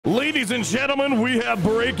Ladies and gentlemen, we have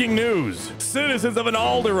breaking news. Citizens of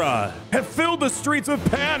Alderaan have filled the streets with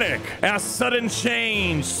panic as sudden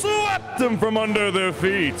change swept them from under their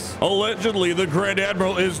feet. Allegedly, the Grand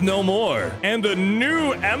Admiral is no more, and a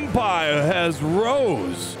new empire has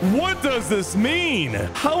rose. What does this mean?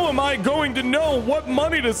 How am I going to know what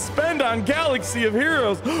money to spend on Galaxy of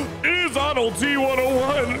Heroes? Is Arnold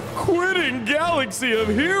T101 quitting Galaxy of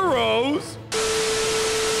Heroes?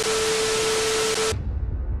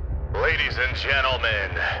 Ladies and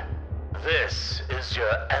gentlemen, this is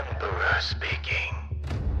your Emperor speaking.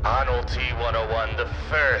 Arnold T101, the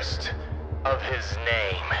first of his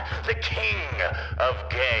name, the King of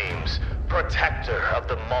Games, protector of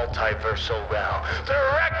the multiversal realm,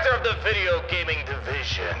 director of the video gaming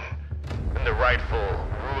division, and the rightful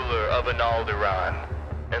ruler of Alderaan,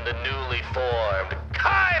 and the newly formed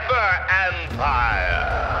Kyber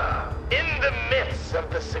Empire. In the midst of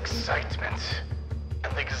this excitement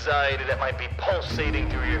and anxiety that might be pulsating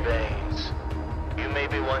through your veins, you may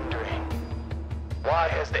be wondering, why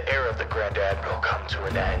has the era of the Grand Admiral come to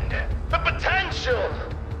an end? The potential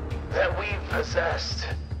that we've possessed,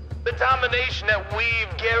 the domination that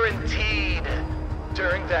we've guaranteed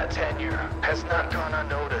during that tenure has not gone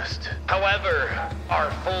unnoticed. However, our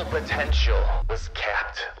full potential was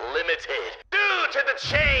capped, limited, due to the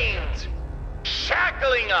chains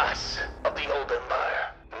shackling us of the old empire.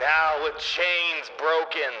 Now, with chains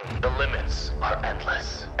broken, the limits are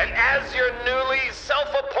endless. And as your newly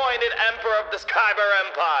self-appointed emperor of this Kyber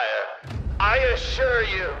Empire, I assure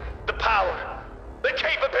you, the power, the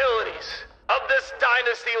capabilities of this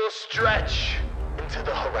dynasty will stretch into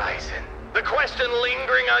the horizon. The question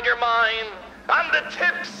lingering on your mind, on the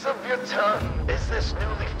tips of your tongue, is this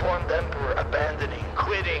newly formed emperor abandoning,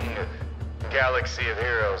 quitting Galaxy of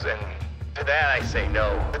Heroes? And to that I say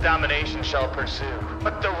no. The domination shall pursue.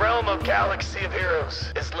 But the realm of Galaxy of Heroes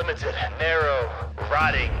is limited, narrow,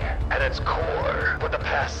 rotting at its core for the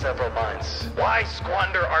past several months. Why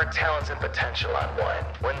squander our talents and potential on one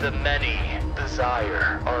when the many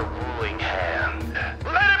desire our ruling hand?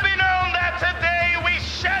 Let it be known that today we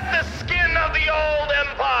shed the skin of the old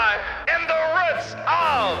empire and the roots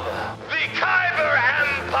of the Kyber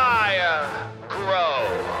Empire grow.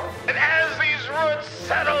 And as these roots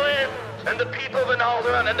settle in, and the people of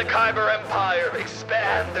Alderaan and the Kyber Empire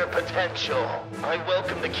expand their potential, I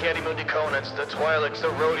welcome the Kiadimundi Conans, the Twi'leks,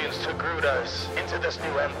 the Rhodians, the Grudas into this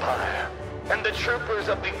new empire. And the troopers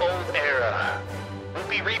of the old era will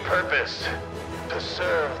be repurposed to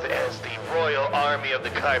serve as the royal army of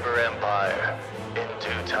the Kyber Empire in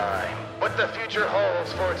due time. What the future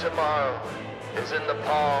holds for tomorrow is in the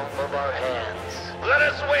palm of our hands. Let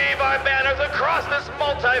us wave our banners across this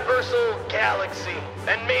multiversal galaxy,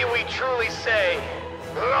 and may we truly say,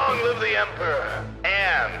 long live the Emperor,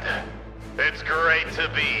 and it's great to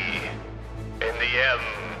be in the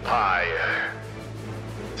Empire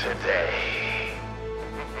today.